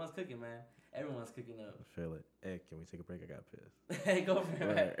everyone's cooking, man. Everyone's cooking up. I feel it. Hey, can we take a break? I got pissed. Hey, go for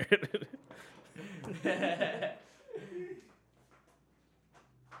it.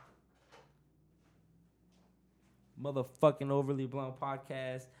 Motherfucking Overly Blunt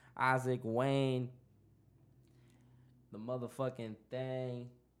Podcast. Isaac Wayne. The motherfucking thing.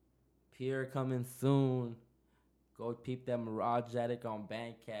 Pierre coming soon. Go peep that Mirage Addict on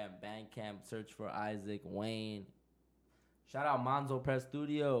Bandcamp. Search for Isaac Wayne. Shout out Monzo Press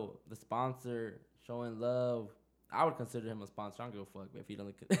Studio, the sponsor, showing love. I would consider him a sponsor. I don't give a fuck if he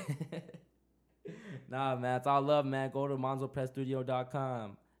don't. Nah, man, it's all love, man. Go to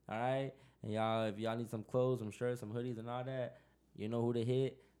MonzoPressStudio.com. All right, and y'all, if y'all need some clothes, some shirts, some hoodies, and all that, you know who to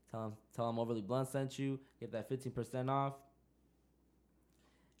hit. Tell them Overly Blunt sent you. Get that 15% off.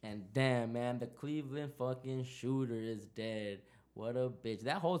 And damn, man, the Cleveland fucking shooter is dead. What a bitch.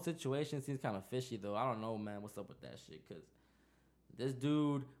 That whole situation seems kind of fishy, though. I don't know, man, what's up with that shit, because this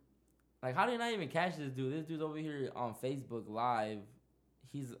dude, like, how do you not even catch this dude? This dude's over here on Facebook Live.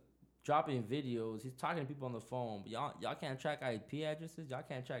 He's dropping videos. He's talking to people on the phone. But y'all can't track IP addresses. Y'all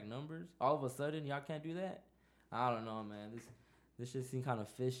can't track numbers. All of a sudden, y'all can't do that? I don't know, man. This shit seemed kind of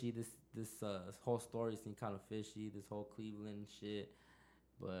fishy. This whole story seemed kind of fishy. This whole Cleveland shit.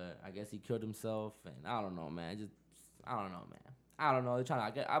 But I guess he killed himself, and I don't know, man. I don't know, man. I don't know. They're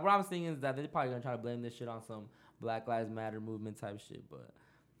trying to. What I'm thinking is that they're probably gonna try to blame this shit on some Black Lives Matter movement type shit. But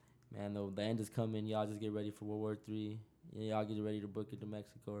man, the end is coming. Y'all just get ready for World War III. Yeah, y'all get ready to book it to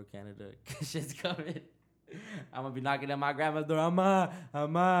Mexico or Canada. Shit's coming. I'm gonna be knocking at my grandma's door.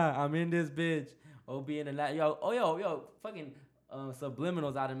 I'm in this bitch. OB international. Yo, fucking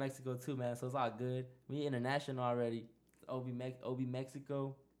Subliminals out in Mexico too, man. So it's all good. We international already. OB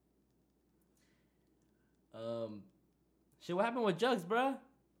Mexico. Shit, what happened with Jugs, bruh?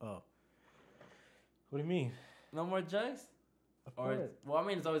 Oh. What do you mean? No more Jugs? Well, I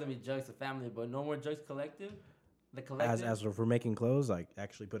mean, it's always gonna be Jugs, the family, but no more Jugs Collective? The Collective? As for making clothes, like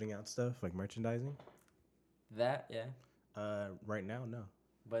actually putting out stuff, like merchandising? That, yeah. Right now, no.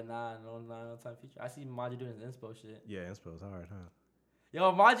 But no time future. I see Maji doing his inspo shit. Yeah, inspo's hard, huh? Yo,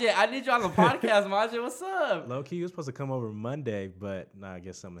 Maji, I need you on the podcast, Maji. What's up? Low key, he was supposed to come over Monday, but I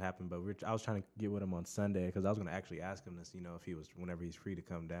guess something happened. But I was trying to get with him on Sunday because I was gonna actually ask him this, if he was whenever he's free to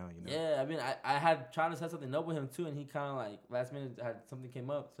come down. Yeah, I mean, I had trying to set something up with him too, and he kind of like last minute had something came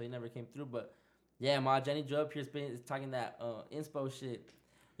up, so he never came through. But yeah, Maji, I need you up here talking that inspo shit.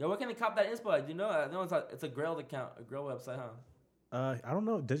 Yo, where can they cop that inspo? Do you know? I know it's a Grail account, a Grail website, huh? I don't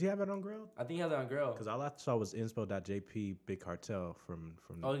know. Does he have it on Grail? I think he has it on Grail. Because all I saw was inspo.jp Big Cartel from.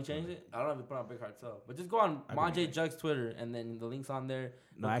 Oh, he changed it? I don't know if he put on Big Cartel. But just go on Monjay Jug's Twitter, and then the link's on there.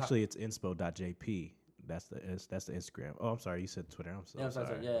 No, actually, it's inspo.jp. That's the Instagram. Oh, I'm sorry. You said Twitter. I'm so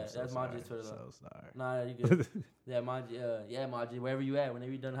sorry. Yeah, that's Monjay's Twitter, though. So sorry. Nah, you good. Yeah, Monjay, wherever you at,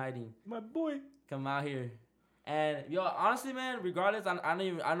 whenever you're done hiding. My boy. Come out here. And, yo, honestly, man, regardless, I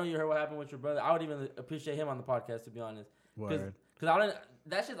know you heard what happened with your brother. I would even appreciate him on the podcast, to be honest. Word. Because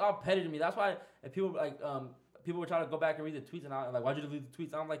that shit's all petty to me. That's why if people were trying to go back and read the tweets, and I'm like, why'd you delete the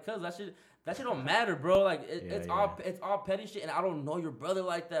tweets? I'm like, cause that shit don't matter, bro. Like it's all petty shit, and I don't know your brother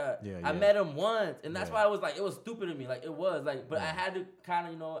like that. Yeah, I met him once, and that's why it was stupid of me. Like it was like, but I had to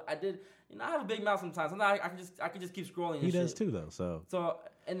kind of, I did. I have a big mouth sometimes. Sometimes I can just keep scrolling. He does too, though. So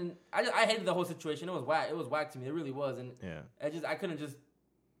and then I hated the whole situation. It was whack. It was whack to me. It really was, and I couldn't just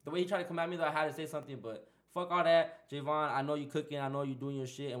the way he tried to come at me. Though I had to say something, but. Fuck all that, Javon. I know you cooking. I know you doing your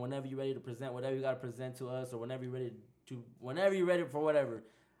shit. And whenever you're ready to present whatever you got to present to us, or whenever you're ready for whatever,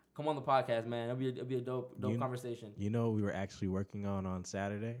 come on the podcast, man. It'll be a dope conversation. We were actually working on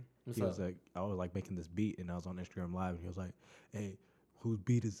Saturday. I was like making this beat, and I was on Instagram Live, and he was like, "Hey, whose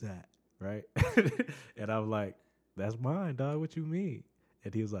beat is that?" Right? And I was like, "That's mine, dog. What you mean?"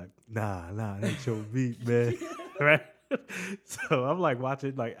 And he was like, "Nah, that ain't your beat, man." Right? So I'm like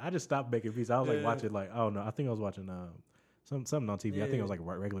watching, like I just stopped making beats. I was like watching, like I don't know. I think I was watching something on TV. I think it was like a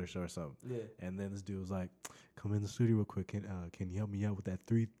regular show or something. Yeah. And then this dude was like, "Come in the studio real quick. Can you help me out with that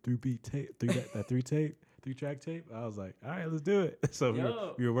three track tape?" I was like, "All right, let's do it."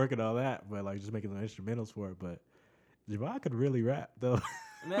 So we were working on that, but like just making the instrumentals for it. But Javon could really rap though.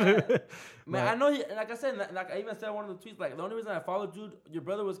 Man, I know like I said, like I even said one of the tweets, like the only reason I followed your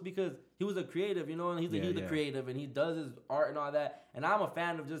brother was because he was a creative, and he's a creative, and he does his art and all that, and I'm a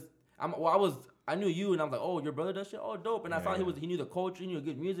fan of I knew you, and I was like, oh, your brother does shit, oh, dope, and I found he knew the culture, he knew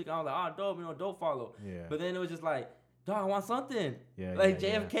good music, and I was like, oh, dope, dope follow. Yeah. But then it was just like, dog, I want something. Yeah, like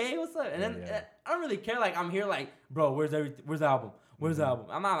JFK, what's up? And then I don't really care. Like I'm here, like bro, where's the album? Where's the album?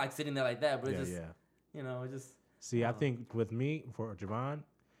 I'm not like sitting there like that, but it's just you know, it just. See, I think with me for Javon,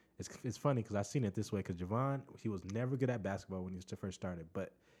 it's funny because I seen it this way because Javon, he was never good at basketball when he first started,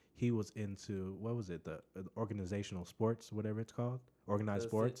 but he was into what was it the organizational sports, whatever it's called, organized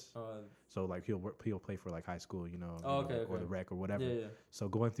sports. So like he'll play for like high school, you know, or the rec or whatever. Yeah. So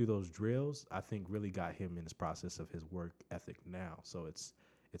going through those drills, I think really got him in this process of his work ethic now. So it's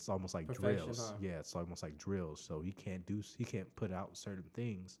almost like drills. Huh? Yeah, it's almost like drills. So he can't put out certain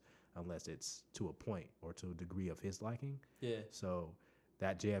things unless it's to a point or to a degree of his liking. Yeah. So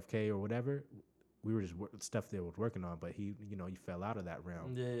that JFK or whatever, we were just stuff they were working on, but he fell out of that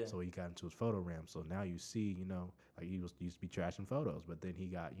realm. Yeah. So he got into his photo realm. So now you see, like he used to be trashing photos, but then he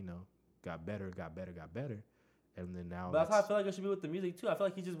got better, and then now. But that's how I feel like it should be with the music too. I feel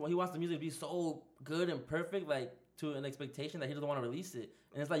like he wants the music to be so good and perfect, like to an expectation that he doesn't want to release it.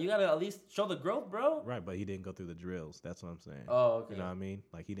 And it's like you gotta at least show the growth, bro. Right, but he didn't go through the drills. That's what I'm saying. Oh, okay. You know what I mean?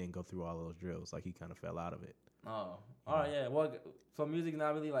 Like he didn't go through all those drills. Like he kind of fell out of it. Oh, all right, yeah. Well, so music's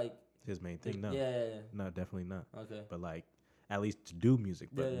not really like his main thing. No, yeah. No, definitely not. Okay, but like at least to do music.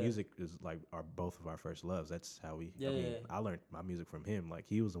 But music is like both of our first loves. That's how we. I learned my music from him. Like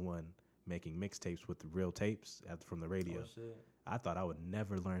he was the one making mixtapes with the real tapes from the radio. Oh, shit. I thought I would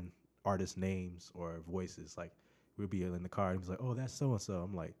never learn artist names or voices. Like we'd be in the car and he was like, "Oh, that's so and so."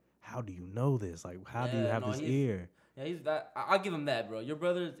 I'm like, "How do you know this? Like, how do you have this ear?" Yeah, he's that. I'll give him that, bro. Your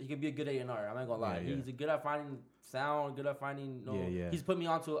brother, he could be a good A&R. I'm not gonna lie. Yeah. He's good at finding sound, good at finding. He's put me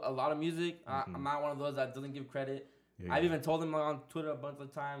onto a lot of music. Mm-hmm. I'm not one of those that doesn't give credit. Yeah, I've even told him on Twitter a bunch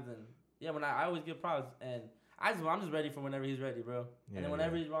of times, and when I always give props, and I'm just ready for whenever he's ready, bro. Yeah, and then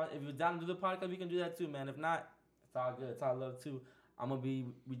whenever he's wrong, if he's down to do the podcast, we can do that too, man. If not, it's all good. It's all love too. I'm gonna be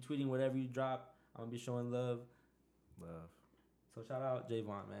retweeting whatever you drop. I'm gonna be showing love. So shout out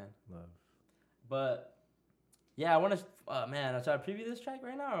Javon, man. Love. But yeah, I want to. Man, should I preview this track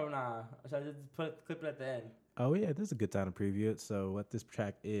right now or nah? Or should I just clip it at the end? Oh yeah, this is a good time to preview it. So what this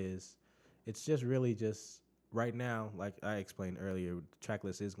track is, it's just really just right now, like I explained earlier, the track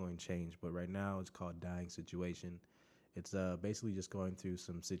list is going to change, but right now it's called Dying Situation. It's basically just going through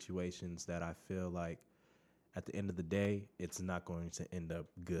some situations that I feel like at the end of the day, it's not going to end up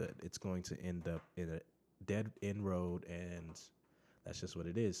good. It's going to end up in a dead end road, and that's just what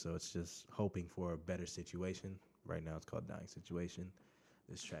it is. So it's just hoping for a better situation. Right now it's called Dying Situation.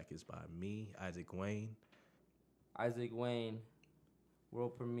 This track is by me, Isaac Wayne. Isaac Wayne,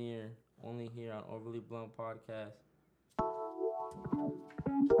 world premiere, only here on Overly Blunt Podcast.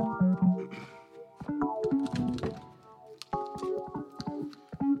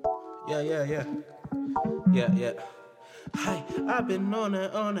 Yeah. Hi, I've been on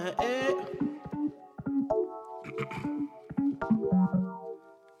the air.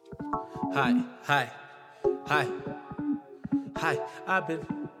 Hi,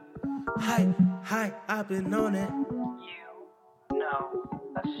 I've been on it. You know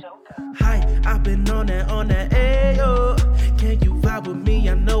a showtime. Hi, I've been on that ayo. Can you vibe with me?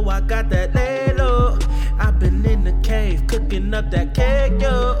 I know I got that lay low. I've been in the cave cooking up that cake,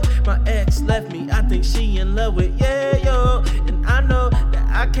 yo. My ex left me, I think she in love with yo. And I know that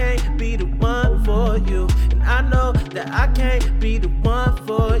I can't be the one for you. And I know that I can't be the one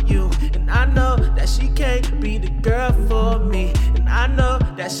for you. And I know that she can't be the girl for me. And I know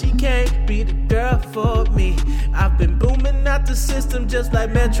that she can't be the girl for me. I've been booming out the system just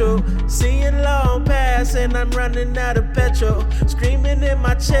like Metro. Seeing long pass and I'm running out of petrol. Screaming in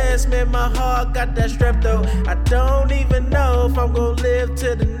my chest, man, my heart got that strep though. I don't even know if I'm gonna live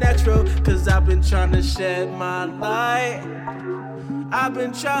to the next row. Cause I've been trying to shed my light. I've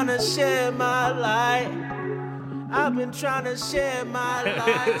been trying to shed my light. I've been trying to share my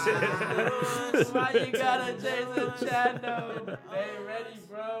life. Why you gotta chase the shadow? They ain't ready,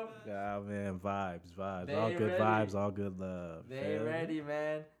 bro. Yeah, man, vibes. All good ready. Vibes, all good love. They ain't ready,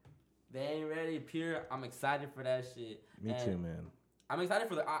 man. They ain't ready. Pure, I'm excited for that shit. Me too, man. I'm excited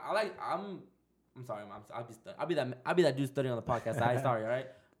for the. I'm sorry, I'll be that dude studying on the podcast. Sorry, all right.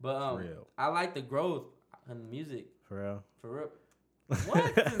 But for real. I like the growth in the music. For real.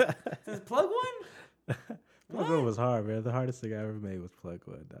 What? Since Plug One? Plug One was hard, man. The hardest thing I ever made was Plug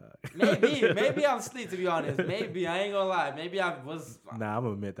One, dog. Maybe I'm asleep, to be honest. Maybe, I ain't gonna lie. Maybe I was. Nah, I'm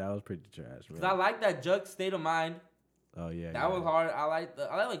gonna admit that was pretty trash, man. Cause I like that Jug State of Mind. Oh yeah. That was hard. I like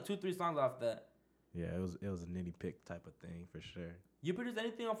like 2-3 songs off that. Yeah, it was a nitty pick type of thing for sure. You produced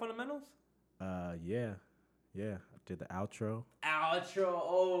anything on Fundamentals? Yeah. I did the outro.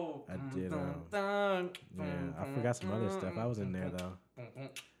 Oh. I did. Yeah, I forgot some other stuff. I was in there though.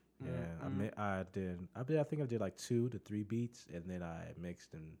 Yeah, I think I did like 2 to 3 beats, and then I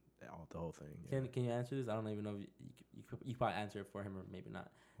mixed and the whole thing. Yeah. Can you answer this? I don't even know if you probably answer it for him or maybe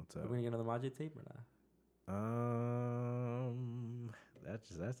not. What's Are up? we gonna get another Majid tape or not?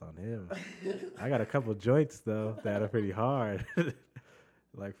 That's on him. I got a couple joints though that are pretty hard.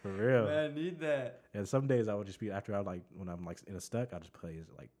 Like for real. Man, I need that. And some days I would just be when I'm like in a stuck, I'll just play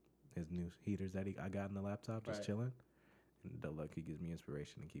his new heaters that I got in the laptop, just chilling. And the luck he gives me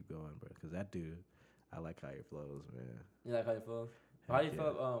inspiration to keep going, bro. Because that dude, I like how he flows, man. You like how he flows? How do you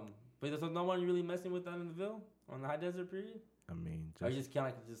feel? But there's no one really messing with that in the Ville on the high desert period. I mean, or you just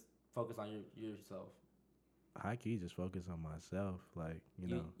can't just focus on yourself. High key, just focus on myself, like you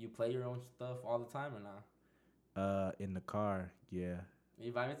know. You play your own stuff all the time or not? In the car, yeah.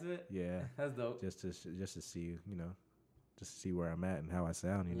 You vibe into it? Yeah. That's dope. Just to see, just to see where I'm at and how I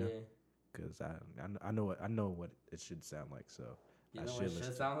sound, you know. Because I know what it should sound like, so you know what it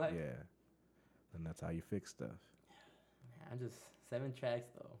should sound like. Yeah. And that's how you fix stuff. I'm just 7 tracks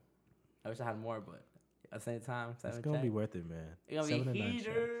though. I wish I had more, but at the same time, 7 tracks. It's gonna be worth it, man. It's gonna be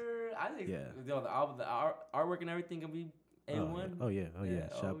heater. I think the artwork and everything gonna be A1. Oh yeah.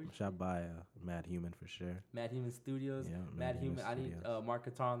 Shot by Mad Human for sure. Mad Human Studios. Yeah, Mad Human. I need Mark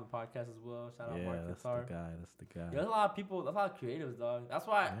Qatar on the podcast as well. Shout out Mark Qatar. That's the guy. There's a lot of people. There's a lot of creatives, dog. That's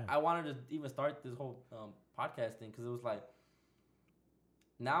why I wanted to even start this whole podcast thing, because it was like,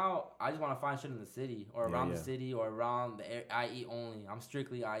 now I just want to find shit in the city or around the city or around the IE only. I'm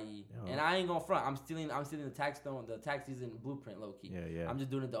strictly IE, and I ain't gonna front. I'm stealing the tax season blueprint, low key. Yeah. I'm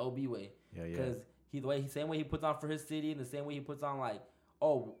just doing it the OB way. Because same way he puts on for his city, and the same way he puts on like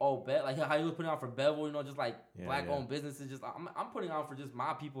like how he was putting on for Bevel, just like black owned businesses. Just I'm putting on for just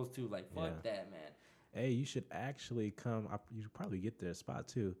my peoples too. Like fuck that, man. Hey, you should actually come. You should probably get their spot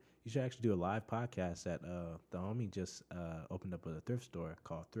too. You should actually do a live podcast that the homie just opened up a thrift store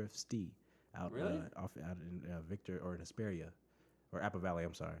called Thrift Stee out in Victor or in Hesperia or Apple Valley.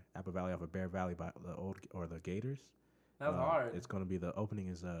 I'm sorry, Apple Valley off of Bear Valley by the Gators. That's hard. It's gonna be the opening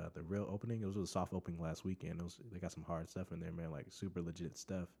is the real opening. It was a soft opening last weekend. They got some hard stuff in there, man, like super legit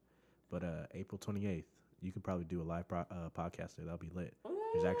stuff. But April 28th, you could probably do a live podcast there. That'll be lit.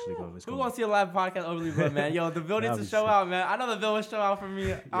 There's actually going to. Who wants to see a live podcast overly good, man? Yo, the Ville needs to show out, man. I know the Ville will show out for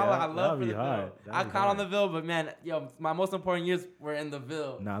me. I love for the Ville. I count on the Ville, but man, yo, my most important years were in the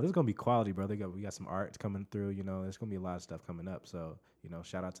Ville. Nah, this is gonna be quality, bro. We got some art coming through. There's gonna be a lot of stuff coming up. So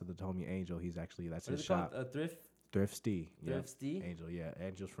shout out to the homie Angel. That's his shop. Thrift Stee. Thrift Stee? Angel, yeah.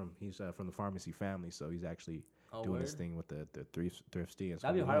 Angel's from the pharmacy family, so he's actually doing this thing with the Thrift Stee.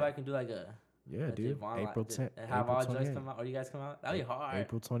 That'd be hard if I can do like a. Yeah, dude. April 10th. And have all joints come out, or you guys come out? That'd be hard.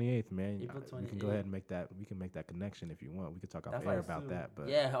 April 28th, man. April 28th. We can go ahead and make that. We can make that connection if you want. We could talk off air about that. But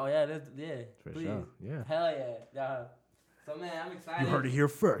For please. Sure. Yeah. Hell yeah. So man, I'm excited. You heard it here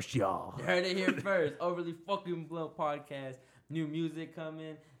first, y'all. You heard it here first. Overly fucking Blunt podcast. New music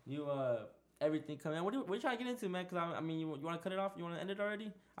coming. New everything coming. What are you trying to get into, man? Because you want to cut it off? You want to end it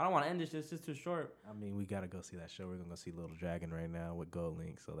already? I don't want to end this. It's just too short. We gotta go see that show. We're gonna go see Little Dragon right now with Gold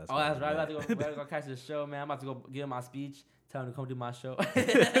Link. So that's. That's right. We gotta go catch the show, man. I'm about to go give him my speech. Tell him to come do my show.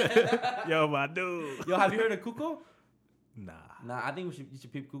 Yo, my dude. Yo, have you heard of Kuko? Nah. I think you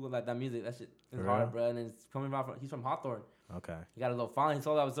should peep Kuko, like that music. That shit is hard, bro. And it's coming from he's from Hawthorne. Okay. He got a little following. He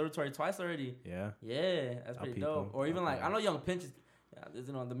sold out Observatory twice already. Yeah. Yeah, that's pretty dope. Or even like I know Young Pinch is.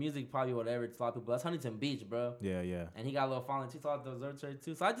 The music probably whatever. It's a lot of people. That's Huntington Beach, bro. Yeah. And he got a little following too. So the Observatory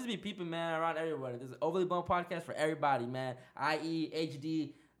too. So I just be peeping, man, around everywhere. There's an Overly Blunt podcast for everybody, man. IE,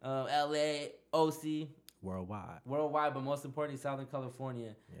 HD, LA, OC. Worldwide, but most importantly, Southern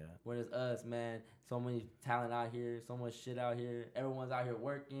California. Yeah. Where there's us, man. So many talent out here. So much shit out here. Everyone's out here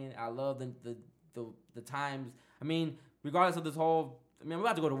working. I love the times. Regardless of this whole. We're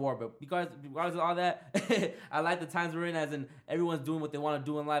about to go to war, but regardless of all that, I like the times we're in, as in everyone's doing what they want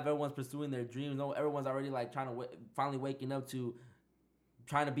to do in life. Everyone's pursuing their dreams. No, everyone's already like trying to finally waking up to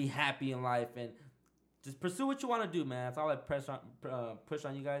trying to be happy in life and just pursue what you want to do, man. That's all I push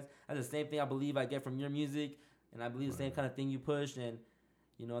on you guys. That's the same thing I believe I get from your music, and I believe the same kind of thing you push. And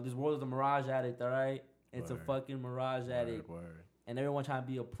this world is a mirage addict, all right? It's a fucking mirage addict. And everyone trying to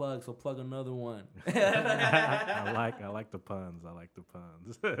be a plug, so plug another one. I like the puns.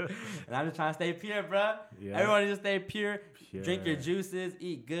 And I'm just trying to stay pure, bro. Yeah. Everyone just stay pure. Drink your juices.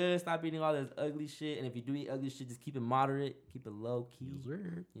 Eat good. Stop eating all this ugly shit. And if you do eat ugly shit, just keep it moderate. Keep it low key.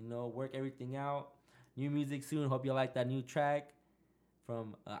 Work everything out. New music soon. Hope you like that new track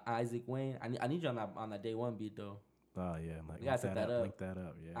from Isaac Wayne. I need you on that day one beat though. Oh yeah, you gotta set that up. Link that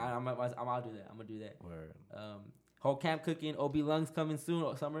up. Yeah. I'm gonna do that. I'm gonna do that. Word. Whole camp cooking. OB Lungs coming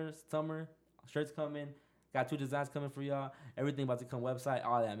soon. Summer. Shirts coming. Got 2 designs coming for y'all. Everything about to come website,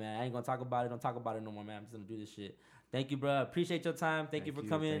 all that, man. I ain't gonna talk about it. Don't talk about it no more, man. I'm just gonna do this shit. Thank you, bro. Appreciate your time. Thank you for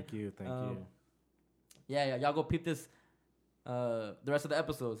coming. Thank you. Yeah. Y'all go peep this. The rest of the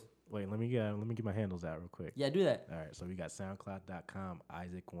episodes. Wait, let me get my handles out real quick. Yeah, do that. All right, so we got SoundCloud.com,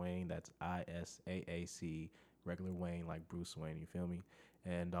 Isaac Wayne. That's ISAAC, regular Wayne, like Bruce Wayne. You feel me?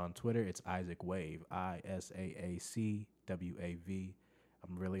 And on Twitter, it's Isaac Wave, ISAACWAV.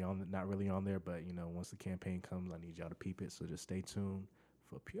 I'm not really on there, but once the campaign comes, I need y'all to peep it. So just stay tuned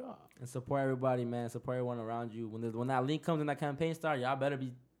for pure. And support everybody, man. Support everyone around you. When that link comes and that campaign starts, y'all better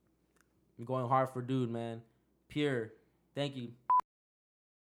be going hard for dude, man. Pure. Thank you.